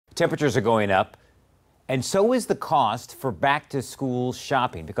Temperatures are going up, and so is the cost for back-to-school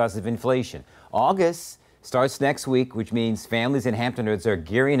shopping because of inflation. August starts next week, which means families in Hampton Roads are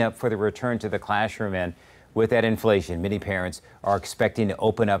gearing up for the return to the classroom. And with that inflation, many parents are expecting to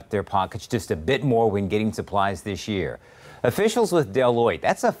open up their pockets just a bit more when getting supplies this year. Officials with Deloitte,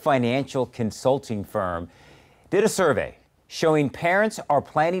 that's a financial consulting firm, did a survey showing parents are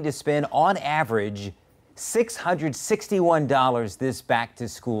planning to spend on average $661 this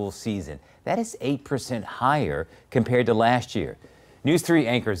back-to-school season. That is 8% higher compared to last year. News 3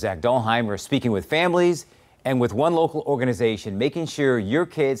 anchor Zach Dahlheimer speaking with families and with one local organization, making sure your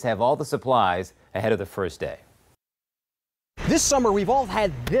kids have all the supplies ahead of the first day. This summer, we've all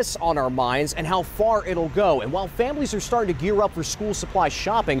had this on our minds and how far it'll go. And while families are starting to gear up for school supply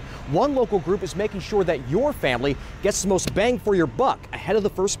shopping, one local group is making sure that your family gets the most bang for your buck ahead of the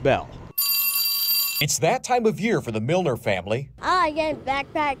first bell. It's that time of year for the Milner family. I get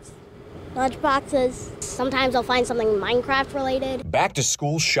backpacks, lunch boxes. Sometimes I'll find something Minecraft related. Back to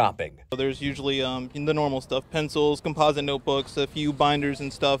school shopping. There's usually the normal stuff, pencils, composite notebooks, a few binders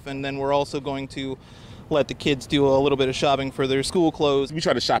and stuff, and then we're also going to let the kids do a little bit of shopping for their school clothes. We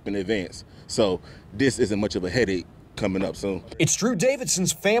try to shop in advance, so this isn't much of a headache coming up soon. It's Drew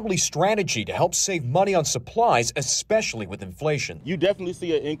Davidson's family strategy to help save money on supplies, especially with inflation. You definitely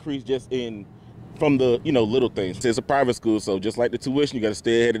see an increase just from the little things. It's a private school, so just like the tuition, you got to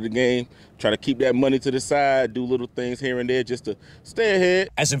stay ahead of the game, try to keep that money to the side, do little things here and there just to stay ahead.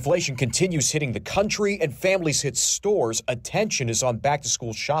 As inflation continues hitting the country and families hit stores, attention is on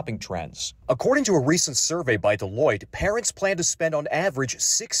back-to-school shopping trends. According to a recent survey by Deloitte, parents plan to spend on average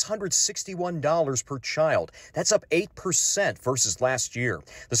 $661 per child. That's up 8% versus last year.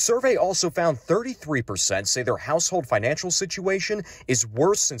 The survey also found 33% say their household financial situation is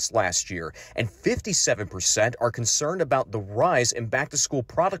worse since last year, and 57% are concerned about the rise in back-to-school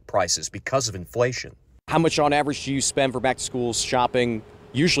product prices because of inflation. How much on average do you spend for back-to-school shopping,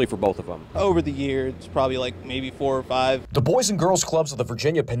 usually for both of them? Over the year, it's probably like maybe 4 or 5. The Boys and Girls Clubs of the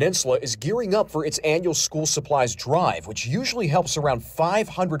Virginia Peninsula is gearing up for its annual school supplies drive, which usually helps around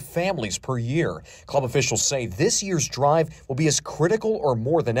 500 families per year. Club officials say this year's drive will be as critical or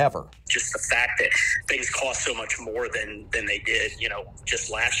more than ever. Just the fact that things cost so much more than they did,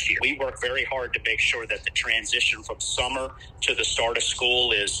 just last year. We work very hard to make sure that the transition from summer to the start of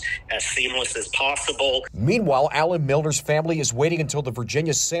school is as seamless as possible. Meanwhile, Alan Milner's family is waiting until the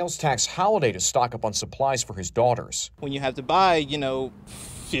Virginia sales tax holiday to stock up on supplies for his daughters. When you have to buy,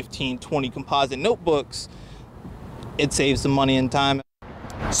 15, 20 composite notebooks, it saves some money and time.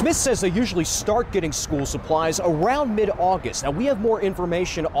 Smith says they usually start getting school supplies around mid-August. Now, we have more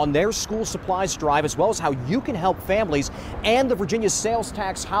information on their school supplies drive, as well as how you can help families and the Virginia sales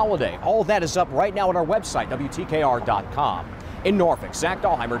tax holiday. All that is up right now on our website, WTKR.com. In Norfolk, Zach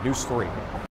Dahlheimer, News 3.